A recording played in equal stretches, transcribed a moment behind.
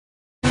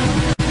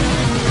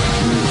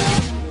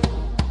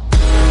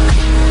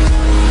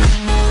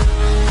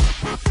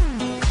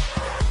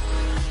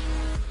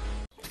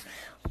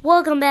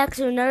welcome back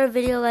to another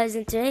video, guys,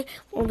 and today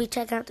we'll be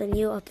checking out the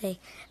new update.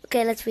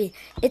 Okay, let's read.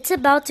 It's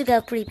about to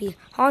get creepy.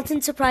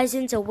 Haunting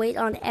surprises await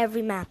on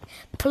every map.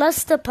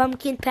 Plus the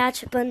pumpkin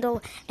patch bundle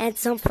and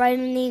some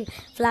frightening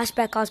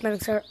flashback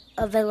cosmetics are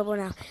available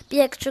now. Be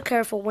extra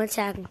careful when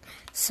tagging.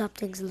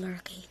 Something's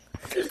lurking.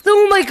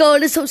 Oh my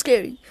god, it's so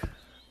scary.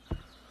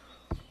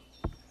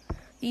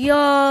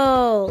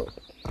 Yo.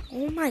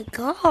 Oh my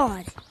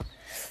god.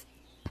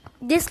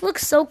 This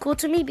looks so cool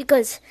to me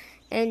because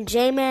in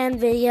J-Man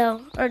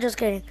video, or just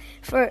kidding,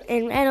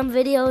 in random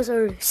videos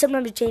or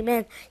sometimes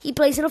J-Man, he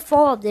plays in a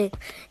fall update.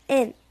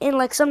 And in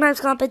like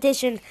sometimes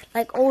competition,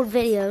 like old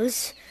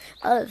videos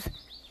of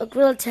a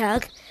grill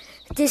tag,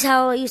 this is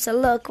how it used to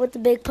look with the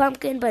big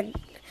pumpkin, but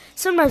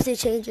sometimes they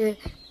change it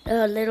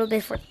a little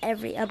bit for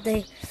every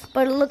update.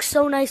 But it looks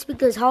so nice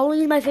because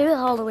Halloween is my favorite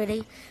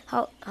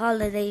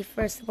holiday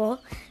first of all.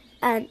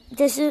 And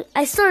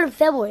I started in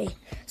February,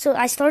 so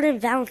I started in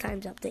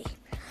Valentine's update.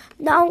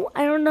 No,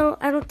 I don't know.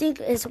 I don't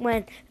think it's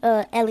when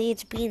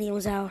Elliot's Beanie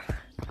was out.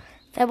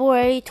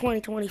 February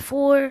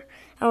 2024.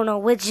 I don't know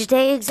which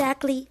day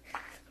exactly.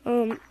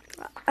 I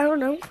don't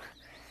know.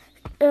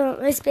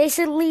 It's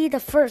basically the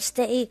first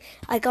day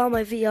I got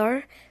my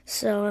VR,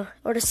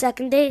 or the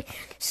second day.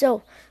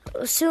 So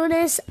as soon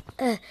as,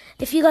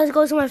 if you guys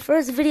go to my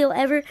first video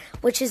ever,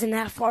 which isn't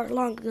that far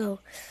long ago.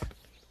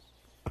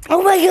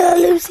 Oh my God,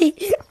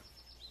 Lucy!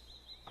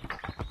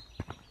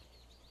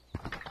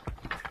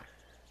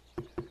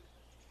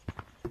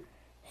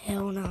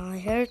 Hell no, I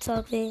heard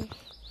something.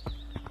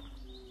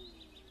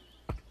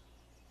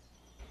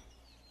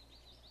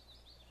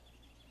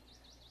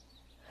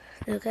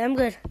 Okay, I'm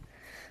good.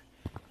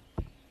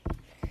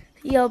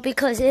 Yo,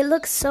 because it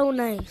looks so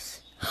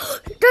nice.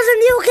 There's a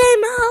new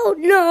game out!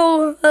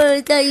 No!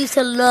 I used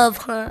to love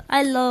her.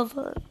 I love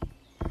her.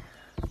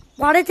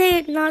 Why did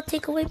they not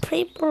take away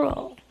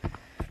paintball?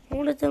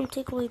 Why did them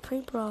take away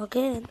paintball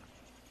again?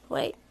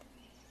 Wait.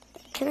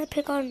 Can I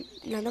pick on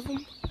none of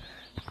them?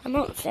 I'm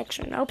not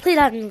infection. I'll play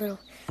that in a little.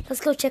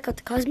 Let's go check out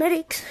the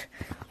cosmetics.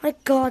 My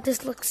god,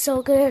 this looks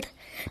so good.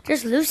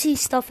 There's Lucy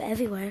stuff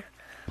everywhere.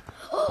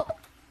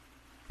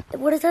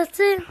 What does that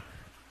say?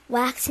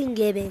 Waxing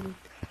gibbon.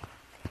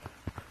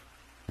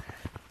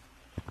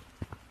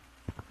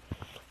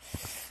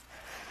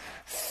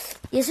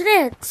 Yesterday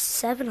I had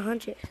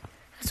 700.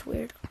 That's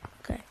weird.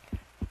 Okay.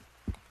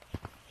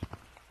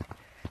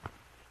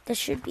 That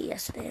should be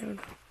yesterday. I don't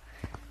know.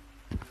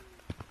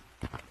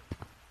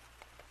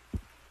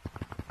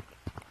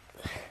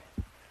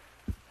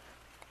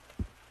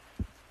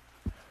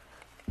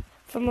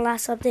 From the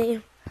last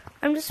update,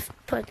 I'm just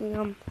putting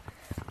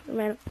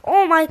random.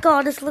 Oh my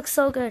god, this looks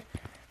so good.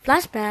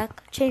 Flashback,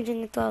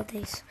 changing in 12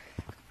 days.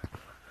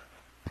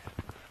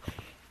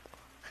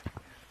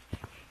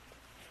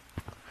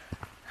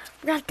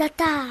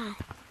 Ratata.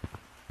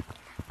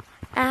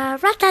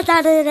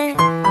 Ratata.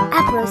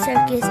 Apple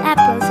circus,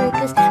 apple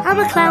circus. I'm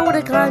a clown with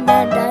a clown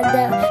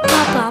bandana.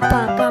 Pop,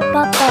 pop, pop,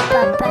 pop, pop,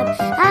 pop, pop, pop.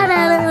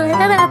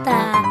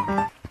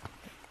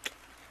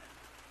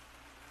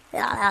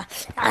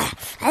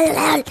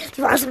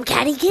 You want some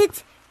candy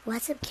kids?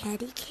 Want some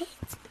candy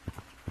kids?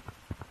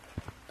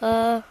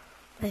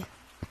 Wait.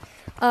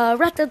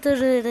 Ratata.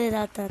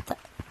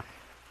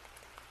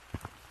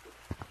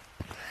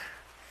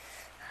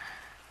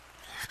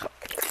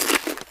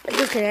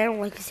 Just kidding, I don't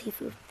like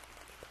seafood.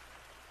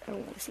 I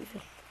don't like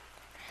seafood.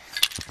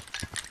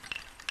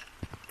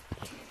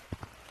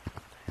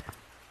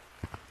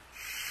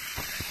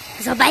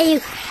 So bye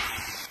you.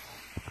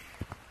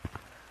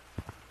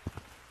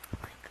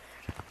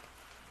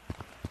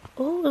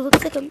 Oh, it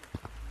looks like a...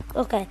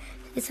 Okay,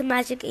 it's a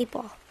magic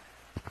 8-ball.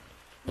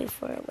 Wait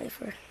for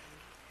it.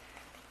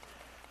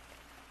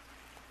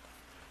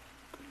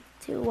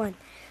 2, 1.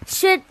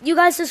 Shit, you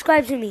guys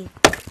subscribe to me.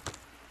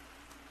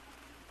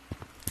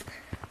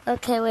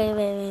 Okay,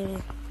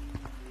 wait.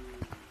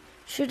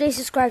 Should they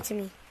subscribe to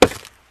me?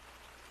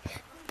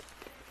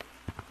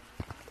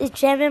 Is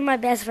Jammin my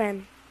best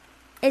friend?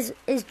 Is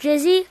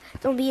Drizzy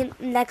gonna be in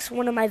next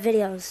one of my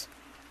videos?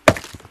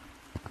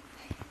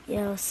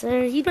 Yo,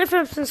 sir, he's my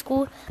friend from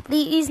school, but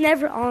he's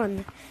never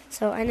on,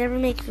 so I never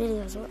make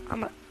videos.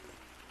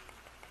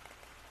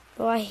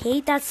 Bro, I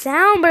hate that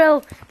sound,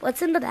 bro.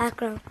 What's in the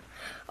background?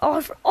 Oh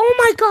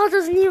my god,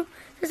 there's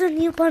a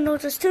new bundle.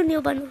 There's 2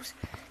 new bundles.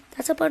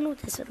 That's a bundle.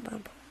 This is a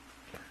bundle.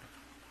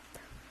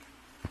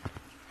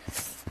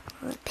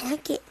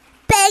 Pack it.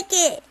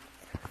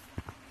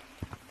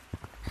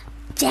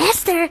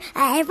 Jester,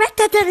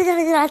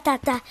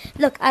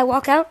 look, I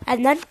walk out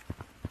and then,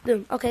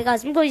 boom. Okay,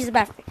 guys, I'm going to use the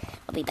bathroom.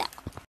 I'll be back.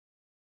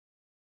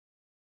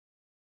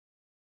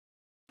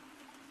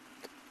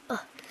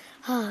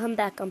 I'm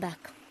back.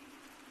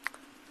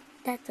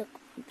 That took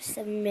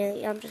 7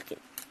 minutes. I'm just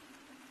kidding.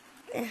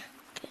 Okay.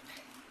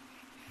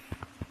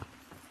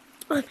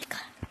 Oh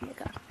my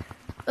god.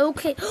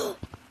 Okay.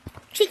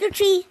 Trick or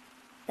treat.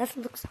 That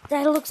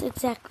looks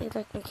exactly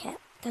like a cat.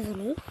 Does it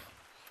move?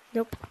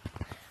 Nope.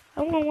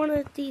 I want one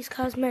of these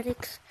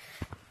cosmetics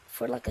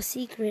for like a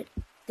secret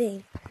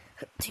thing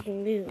to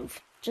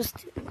move. Just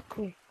to look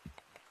cool.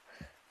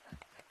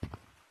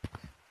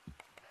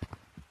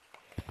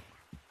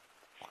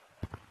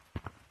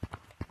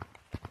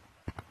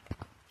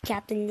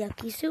 Captain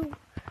Yucky Soup.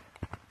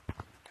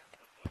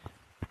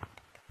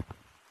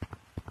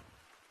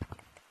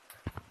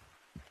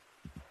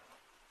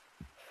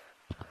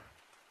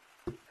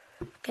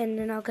 Okay, and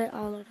then I'll get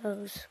all of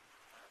those.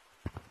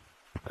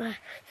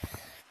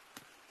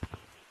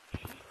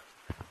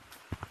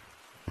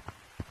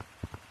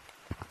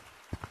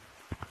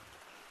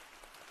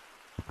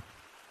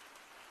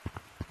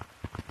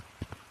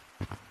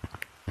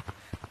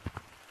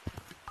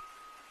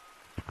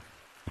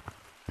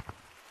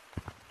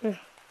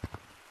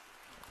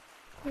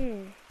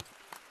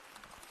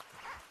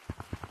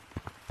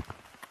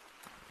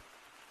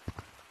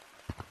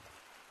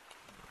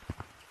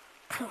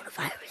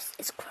 Coronavirus.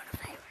 It's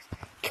coronavirus.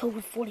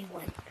 COVID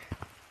 41.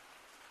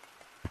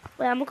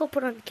 Wait, I'm gonna go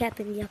put on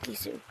Captain Yucky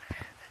Soup.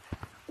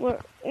 We're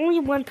only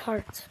one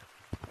part.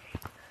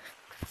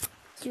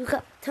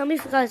 Tell me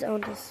if you guys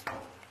own this.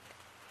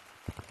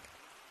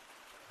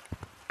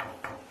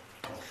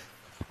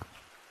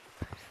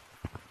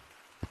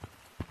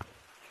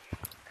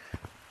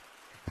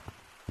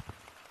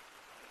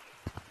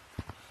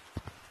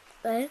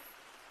 But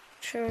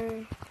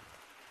sure.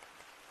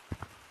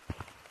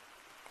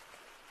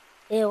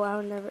 Ew,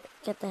 I'll never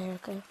get the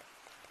haircut.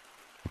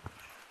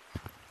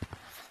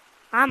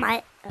 I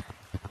might.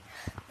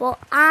 Well,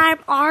 I'm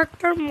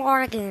Arthur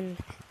Morgan.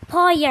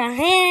 Pull your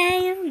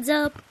hands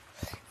up.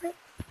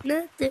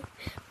 Nothing.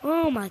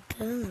 Oh my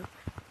god.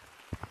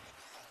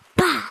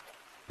 Bah!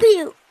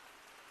 Pew!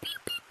 Pew,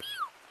 pew,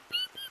 pew.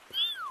 Pew, pew,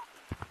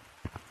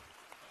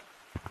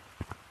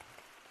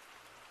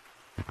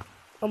 pew.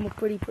 I'm a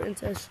pretty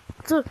princess.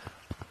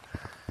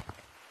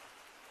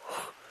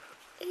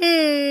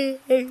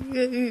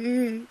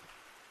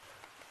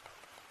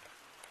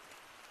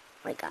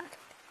 My god.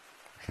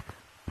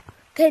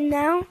 Okay,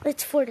 now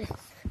it's for the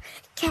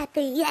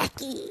Captain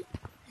Yucky.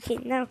 Okay,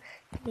 now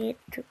need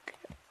to.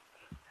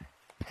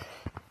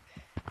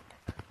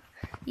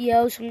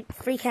 Yo, some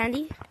free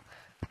candy.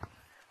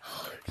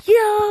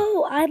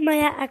 Yo, I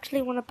might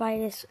actually want to buy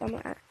this. I'm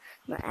gonna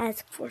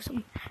ask for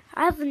some.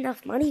 I have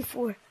enough money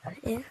for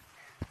it.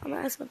 I'm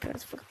gonna ask my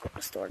parents for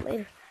the store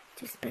later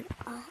to spend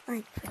all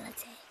night for the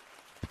day.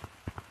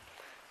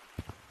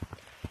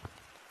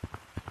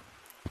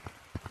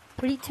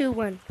 3, 2,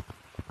 1.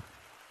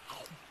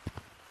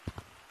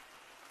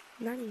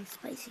 Not even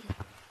spicy.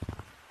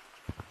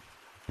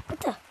 What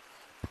the?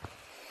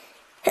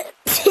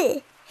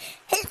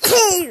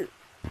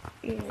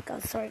 Oh my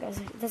god, sorry guys.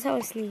 That's how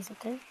I sneeze,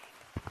 okay?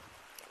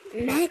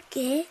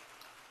 Maggie.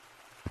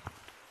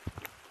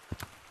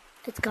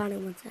 It's gone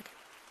in 1 second.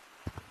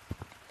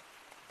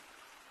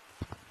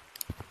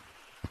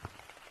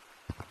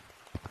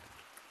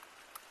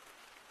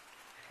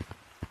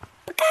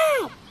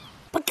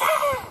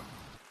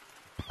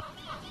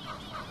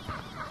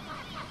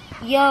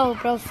 Yo,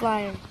 bro,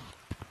 flyer.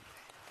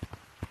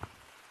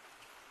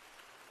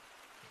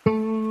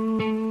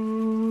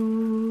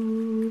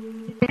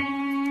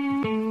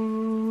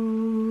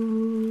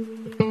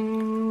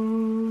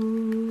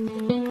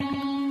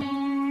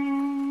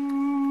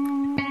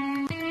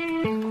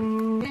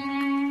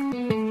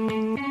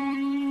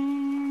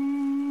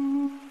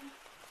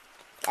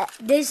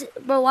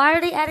 But why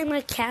are they adding my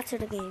cat to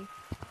the game?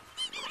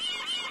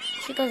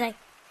 She goes like.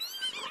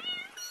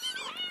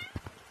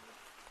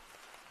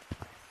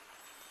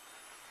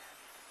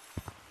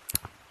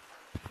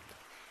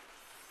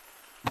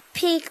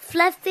 Pink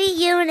fluffy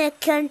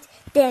unicorns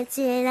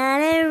dancing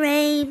on a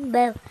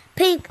rainbow.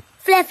 Pink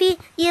fluffy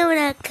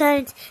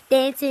unicorns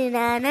dancing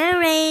on a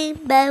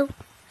rainbow.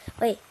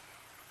 Wait.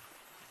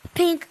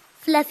 Pink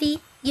fluffy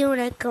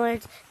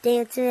unicorns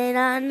dancing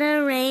on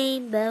a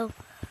rainbow.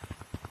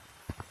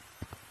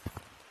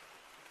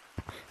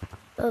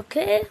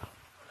 Okay.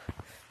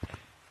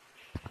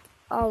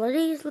 All of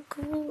these look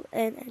cool,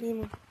 and any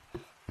more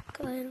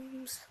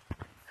items.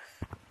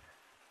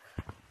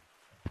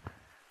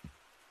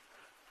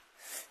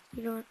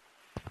 You know what?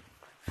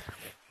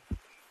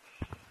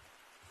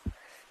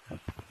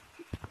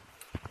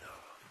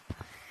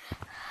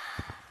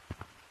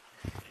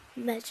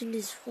 Imagine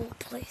this whole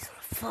place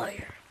on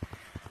fire.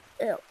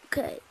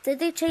 Okay, did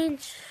they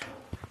change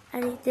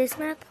this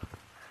map?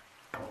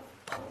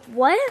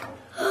 What?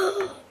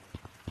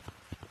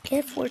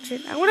 Get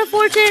fortune. I want a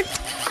fortune!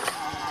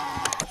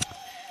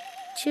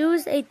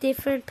 Choose a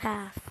different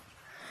path.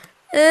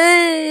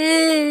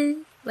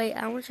 Wait,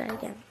 I want to try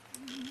again.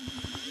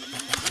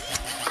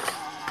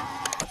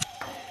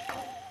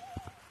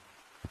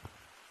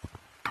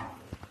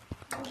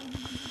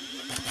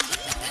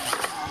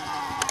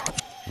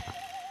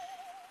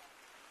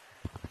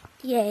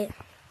 Yeah.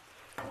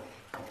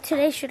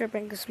 Today should have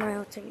brought a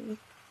smile to me.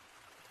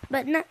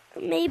 But not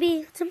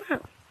maybe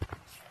tomorrow.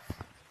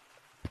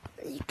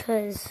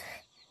 Because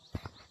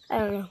I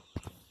don't know.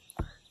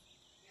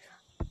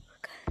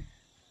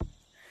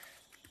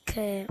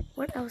 Okay,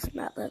 what else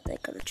map are they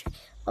gonna change?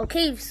 Oh,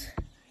 caves.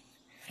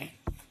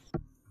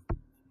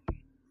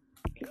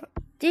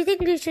 Do you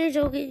think they changed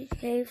all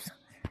caves?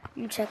 I'm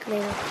gonna check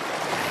later.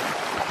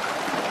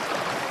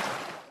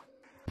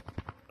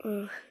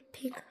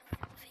 Pink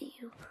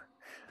view.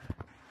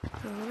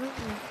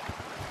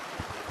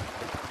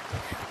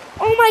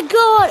 Oh my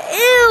god,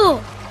 ew!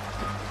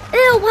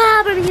 Ew, what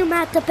happened to you,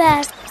 Matt the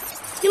Best?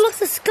 You look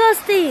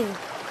disgusting!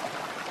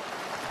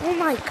 Oh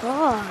my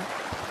god.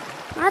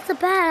 Not the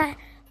bad.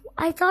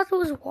 I thought it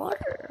was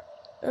water.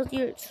 It was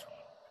yours.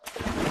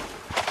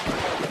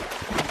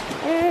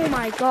 Oh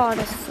my god,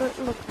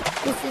 look,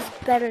 this is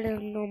better than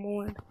the normal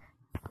one.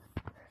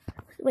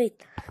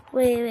 Wait.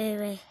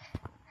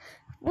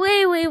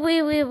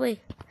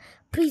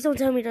 Please don't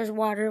tell me there's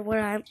water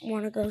where I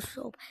want to go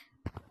so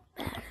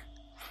bad.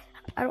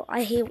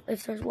 I hate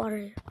if there's water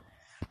here.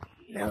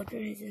 No, there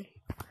isn't.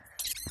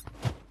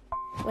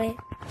 Wait.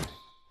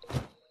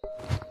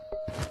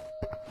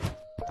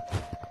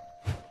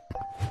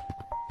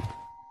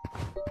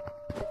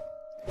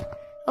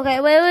 Okay,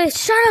 wait,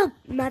 shut up!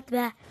 Not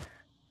that.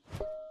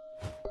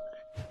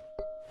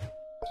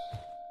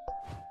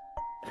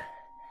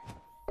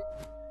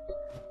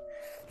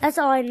 That's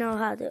all I know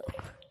how to do.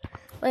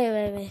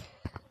 Wait.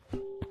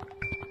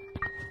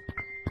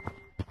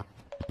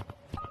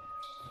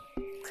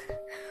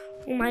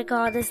 Oh my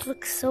god, this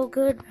looks so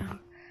good now.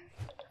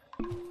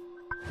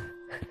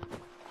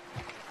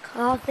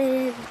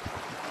 Coffin.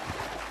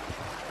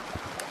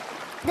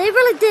 They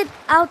really did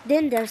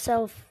outdid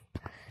themselves.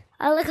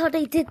 I like how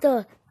they did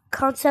the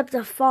concept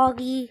of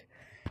foggy,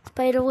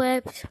 spider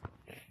webs.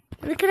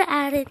 They could have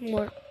added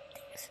more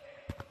things.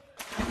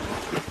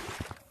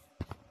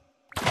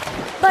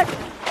 But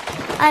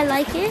I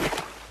like it.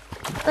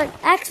 But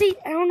actually,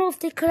 I don't know if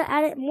they could have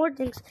added more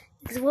things.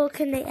 Because what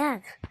can they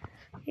add?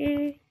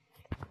 I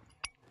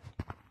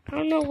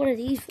don't know what are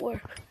these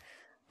for.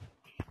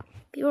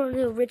 People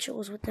do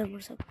rituals with them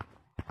or something.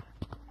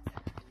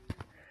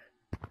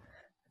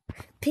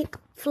 Pink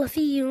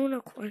fluffy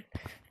unicorn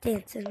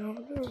dancing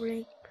on the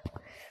ring.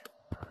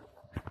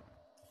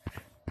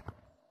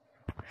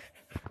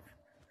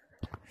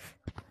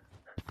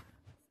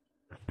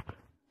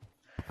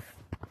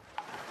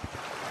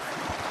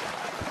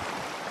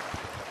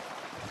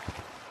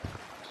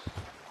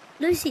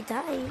 Lucy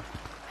died.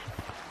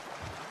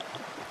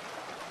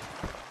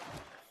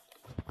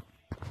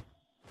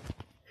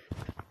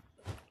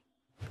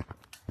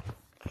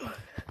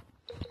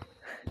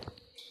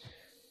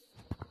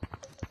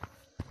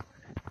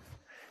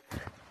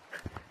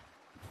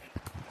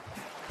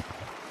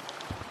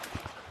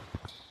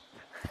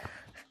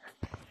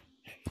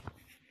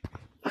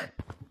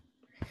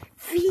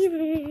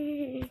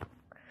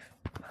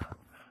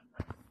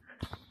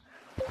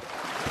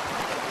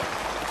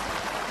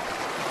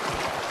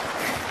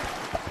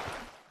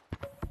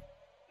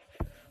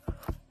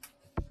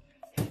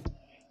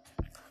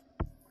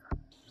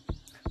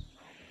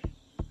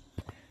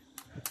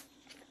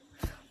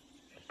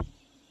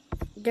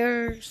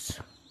 There's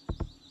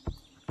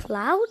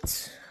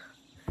clouds.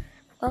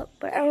 Oh,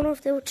 but I don't know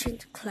if they will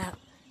change the cloud.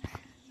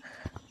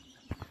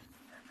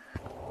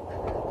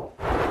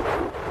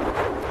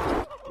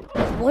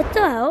 What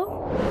the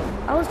hell?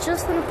 I was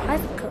just in a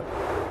private code.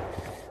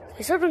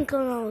 I started been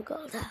going on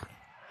ago that,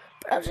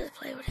 but I was just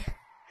playing with it.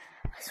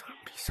 I just want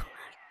to be so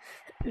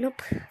mad.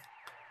 Nope.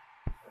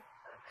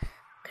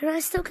 Can I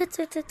still get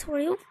to the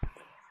tutorial?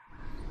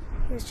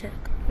 Let's check.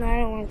 No, I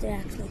don't want to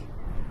actually.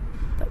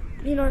 But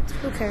you know what?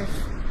 Who cares?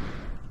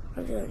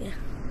 I'm doing it.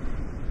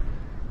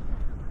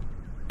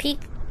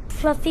 Pink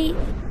fluffy.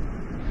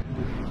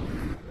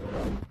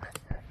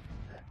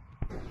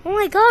 Oh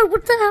my god!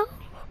 What the hell?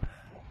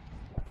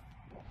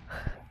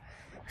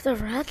 The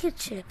rocket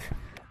ship.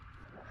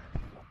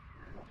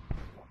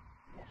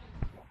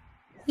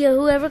 Yo,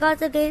 whoever got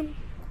the game,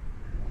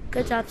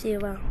 good job to you,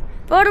 bro.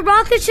 Bro, the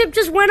rocket ship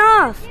just went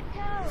off.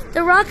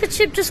 The rocket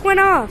ship just went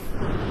off.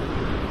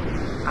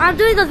 I'm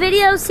doing the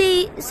video,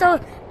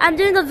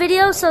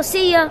 so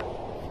see ya.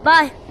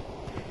 Bye.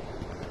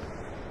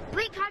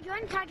 Wait, can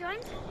I join?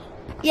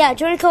 Yeah,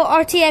 join code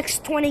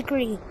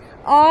RTX23.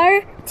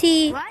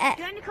 RT. What?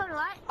 Join the code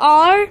what?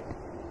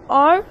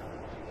 R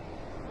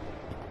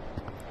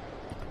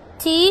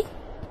T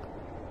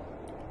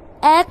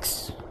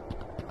X.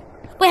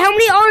 Wait, how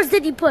many R's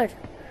did you put?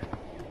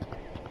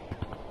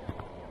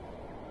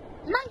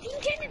 Mom, can you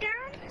turn it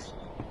down?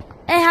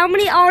 Hey, how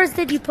many R's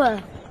did you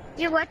put?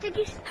 Yeah, what did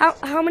you?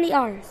 How many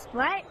R's?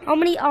 What? How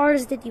many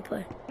R's did you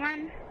put?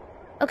 1.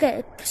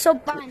 Okay, so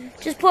 1.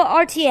 just put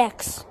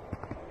RTX.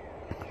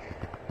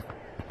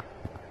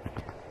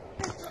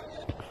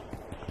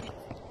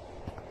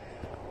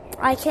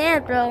 I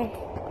can't, bro.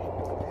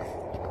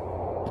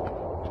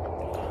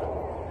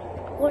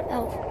 What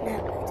else?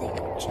 Now take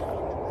a chill.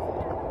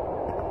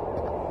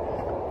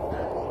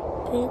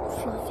 Big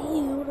fluffy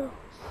unicorn.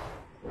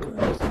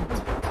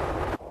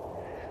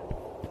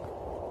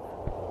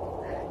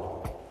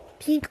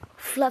 Pink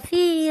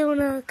fluffy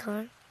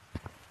unicorn.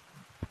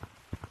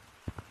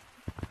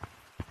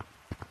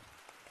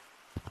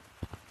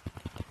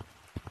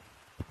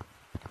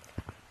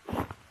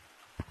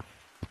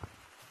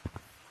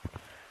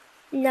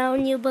 No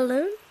new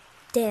balloon?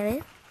 Damn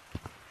it.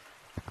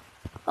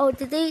 Oh,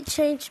 did they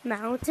change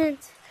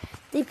mountains?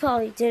 They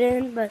probably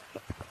didn't, but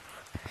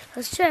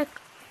let's check.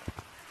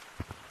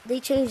 They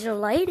changed the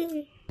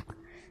lighting.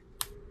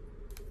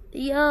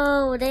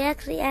 Yo, they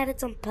actually added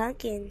some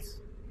pumpkins.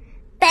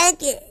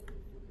 Pumpkin!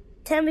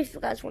 Tell me if you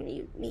guys want to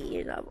eat me.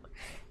 I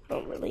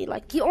don't really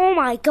like you. Oh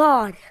my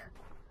god!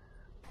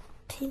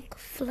 Pink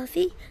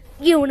fluffy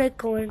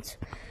unicorns.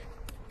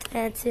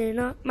 Dancing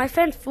up. My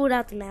friend fooled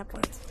out the map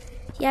once.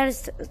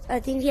 I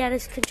think he had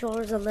his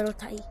controllers a little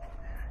tight.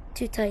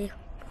 Too tight.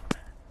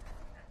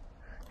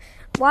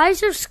 Why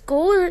is there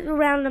skull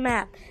around the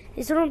map?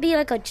 Is it gonna be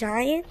like a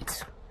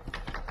giant?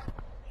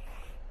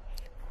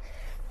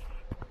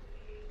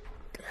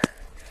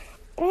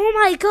 Oh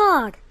my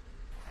god!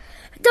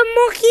 The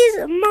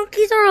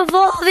monkeys are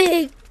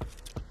evolving!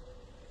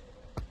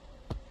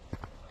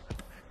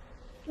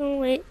 Oh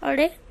wait, are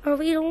they? Are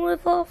we gonna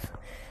evolve?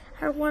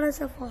 I don't want us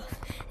to evolve.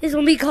 It's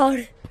gonna be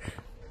God.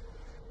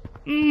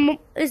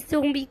 It's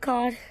gonna be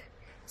God.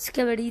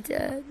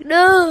 Gtag.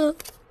 No!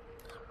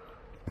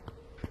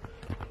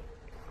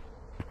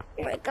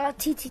 Oh my god,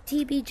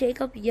 TTTB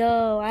Jacob.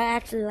 Yo, I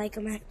actually like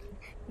him,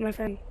 my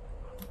friend.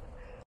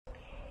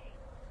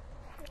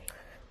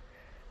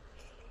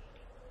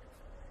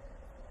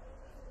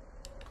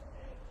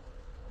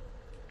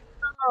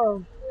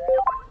 Oh.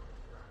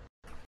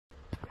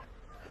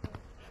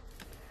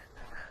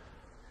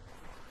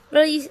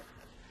 Bro,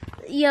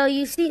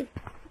 you see?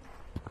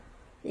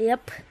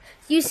 Yep.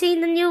 You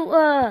seen the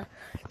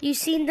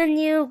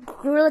new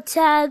gorilla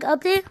tag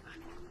update?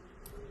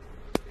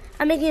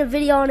 I'm making a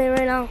video on it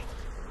right now.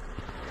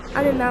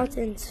 I'm in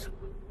mountains.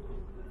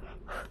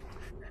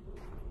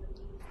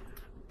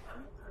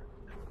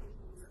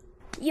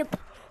 Yep.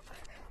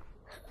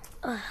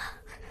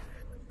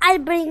 I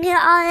bring it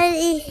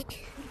on.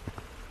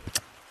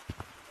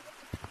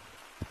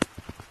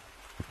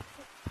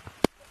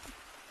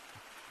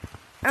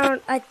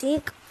 I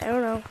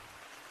don't know.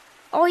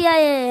 Oh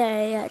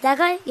yeah. That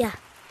guy? Yeah.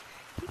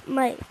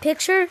 My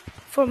picture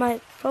for my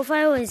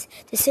profile is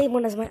the same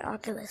one as my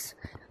Oculus.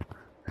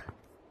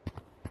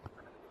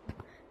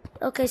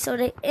 Okay, so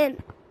they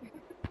in.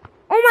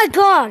 Oh my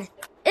god!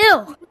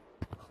 Ew!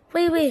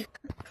 Wait.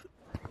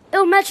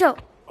 Ew, Metro!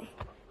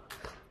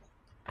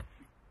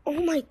 Oh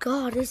my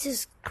god, this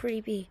is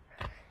creepy.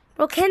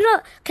 Bro, can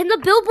the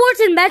billboards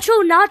in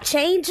Metro not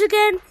change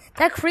again?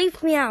 That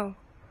creeped me out.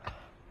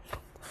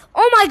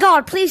 Oh my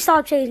god, please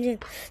stop changing.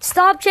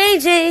 Stop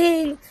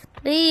changing!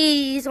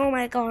 Please. Oh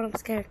my god, I'm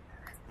scared.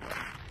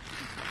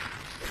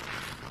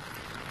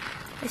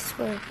 I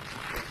swear.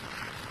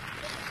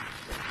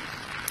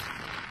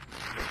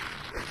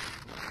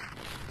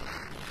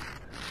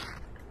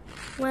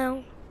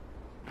 Well.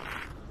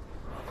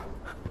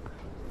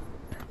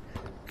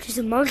 There's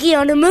a monkey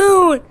on the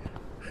moon!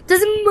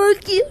 There's a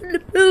monkey on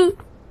the moon!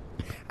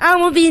 I'm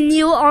gonna be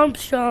Neil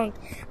Armstrong.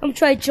 I'm gonna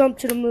try to jump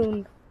to the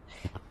moon.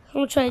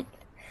 I'm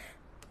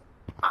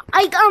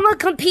gonna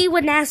compete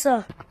with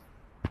NASA.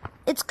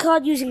 It's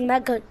called using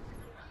mega.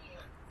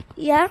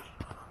 Yeah?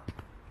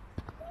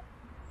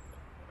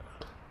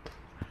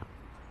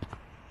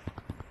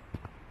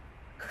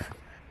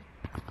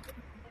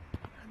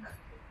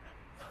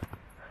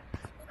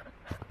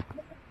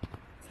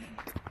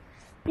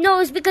 No,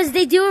 it's because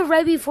they do it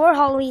right before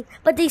Halloween.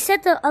 But they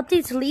said the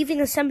update's leaving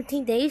in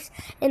 17 days.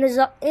 And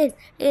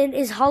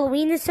is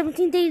Halloween in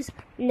 17 days?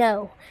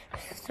 No.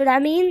 So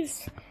that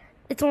means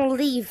it's gonna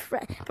leave.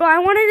 Bro, I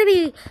want it to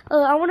be,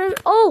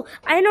 oh,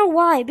 I know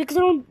why. Because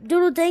I don't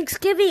do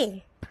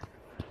Thanksgiving.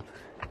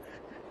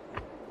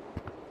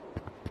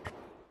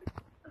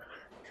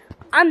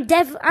 I'm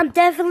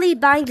definitely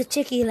buying the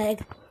chicken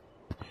leg.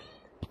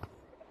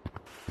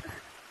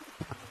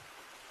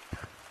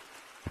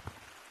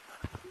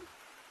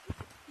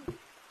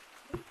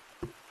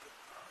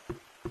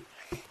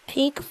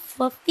 Pink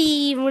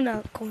fluffy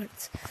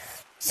unicorns.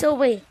 So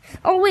wait.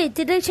 Oh wait,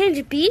 did they change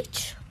the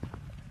beach?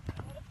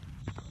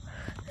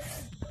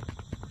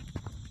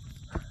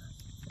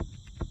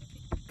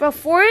 Bro,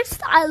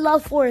 forest? I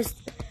love forest.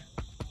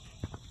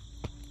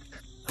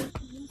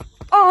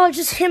 Oh, I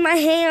just hit my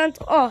hand.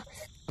 Oh.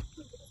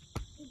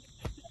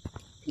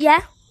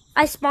 Yeah,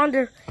 I spawned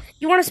her.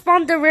 You want to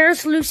spawn the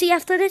rarest Lucy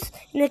after this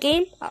in the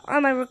game? I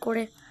might record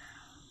it.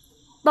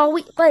 But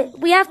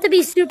we have to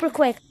be super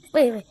quick.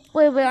 Wait.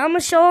 I'm gonna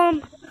show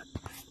them.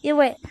 Yeah,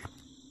 wait.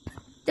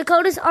 The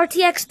code is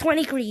RTX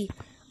 23.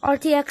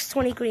 RTX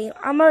 23.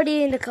 I'm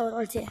already in the code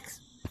RTX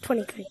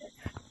 23.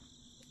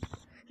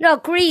 No,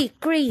 green.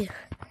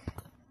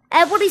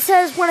 Everybody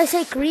says when I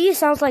say green, it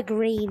sounds like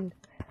green.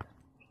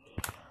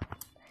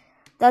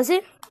 Does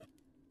it?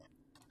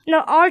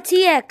 No,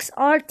 RTX.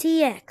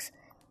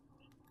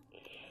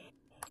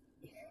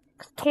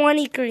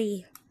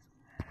 23.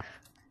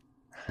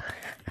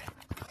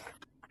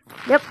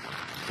 Yep.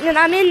 And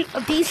I'm in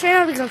a beast right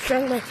now because I'm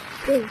showing my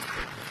thing.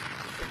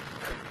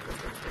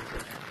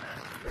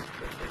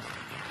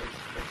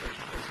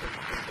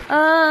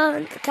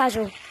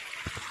 Casual.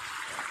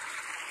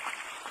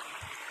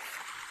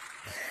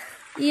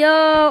 Yo,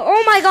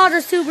 oh my god,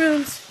 there's 2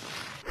 rooms.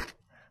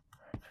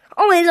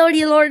 Oh my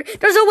lordy lord,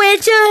 there's a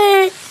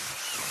witcher!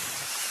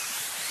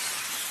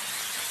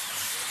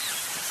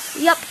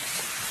 Yup.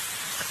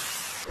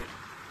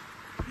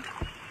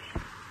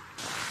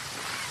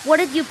 What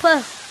did you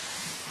put?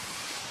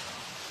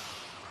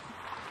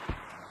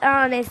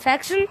 An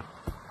infection?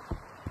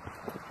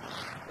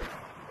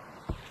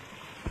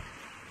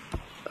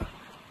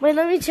 Wait,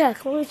 let me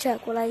check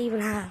what I even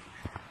have.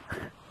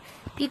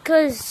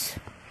 Because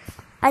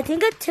I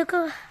think I took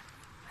a,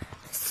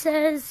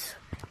 says,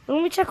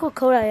 let me check what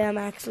code I am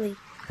actually.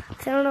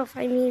 I don't know if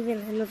I'm even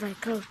in the right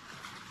code.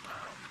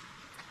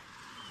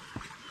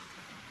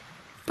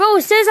 Bro,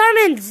 it says I'm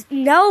in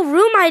no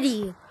room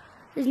ID.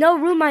 There's no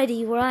room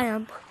ID where I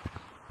am.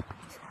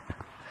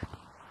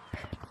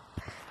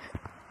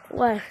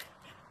 What?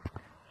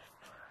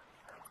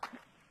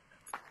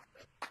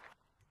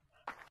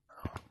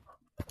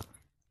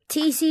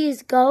 TC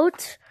is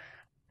GOAT.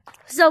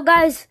 So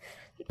guys,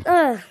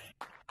 I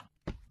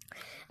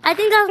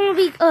think that's gonna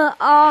be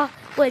all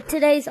with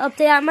today's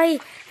update. I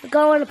might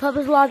go in the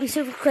public lobby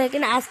super quick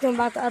and ask them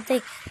about the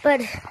update,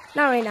 but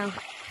not right now.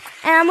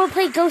 And I'm gonna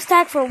play Ghost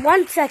Tag for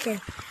 1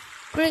 second.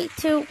 3,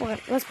 2, 1.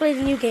 Let's play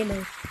the new game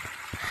mode.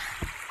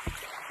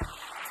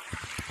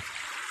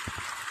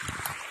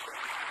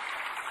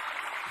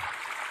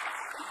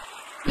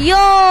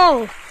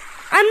 Yo!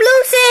 I'm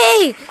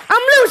Lucy!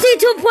 I'm Lucy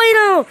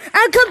 2.0!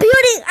 I'm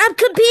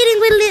competing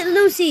with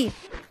Lucy.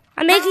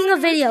 I'm making a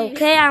video,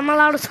 okay? I'm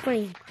allowed to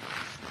scream.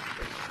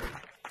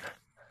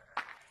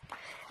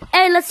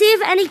 Hey, let's see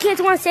if any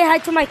kids want to say hi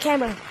to my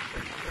camera.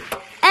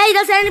 Hey,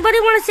 does anybody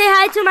want to say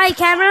hi to my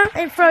camera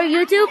and for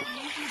YouTube?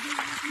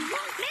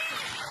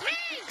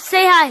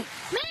 Say hi.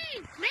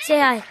 Say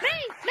hi. Am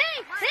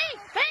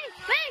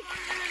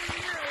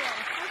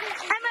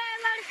I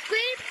allowed to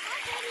scream?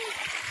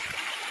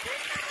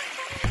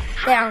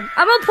 Down.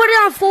 I'm gonna put it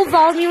on full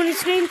volume when you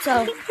scream,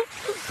 so.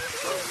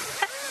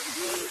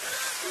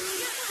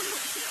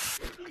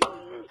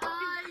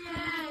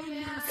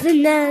 The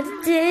night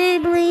day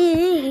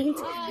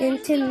bleeds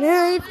into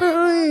night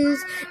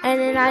blues,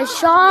 and then I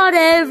shot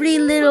every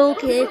little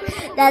kid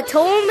that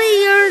told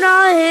me you're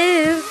not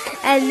him,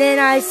 and then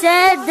I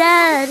said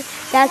that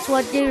that's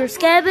what you're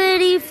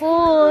scabbity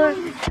for.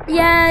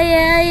 Yeah.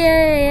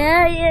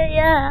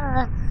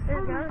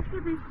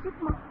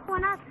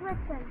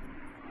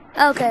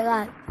 Okay,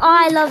 guys. Oh,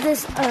 I love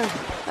this.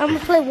 I'm gonna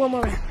play one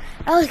more round.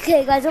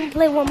 Okay, guys, I'm gonna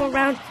play one more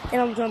round, then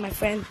I'm gonna join my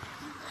friend.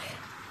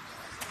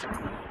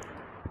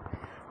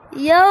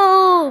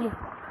 Yo!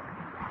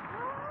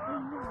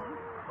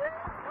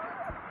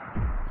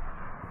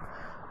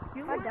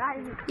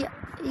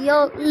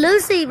 Yo,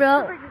 Lucy,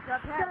 bro.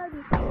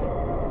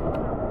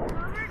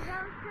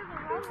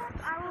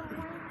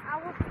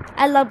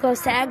 I love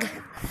Ghost Tag.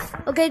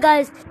 Okay,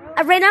 guys.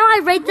 Right now,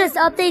 I rate this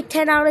update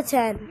 10 out of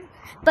 10.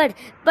 But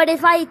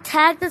if I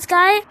tag this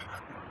guy,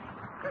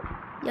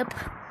 yep.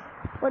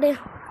 What do?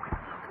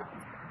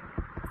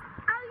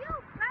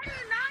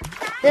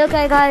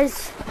 Okay,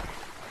 guys.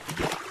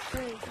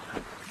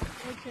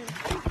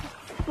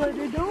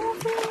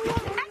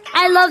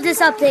 I love this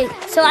update.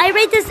 So I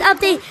rate this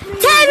update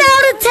 10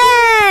 out of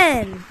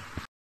 10.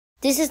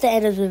 This is the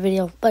end of the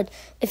video. But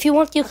if you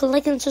want, you can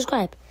like and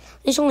subscribe.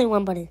 There's only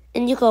one button,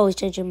 and you can always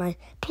change your mind.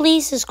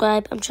 Please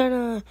subscribe. I'm just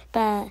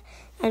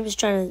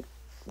trying to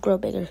grow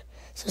bigger.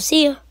 So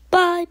see ya.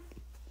 Bye.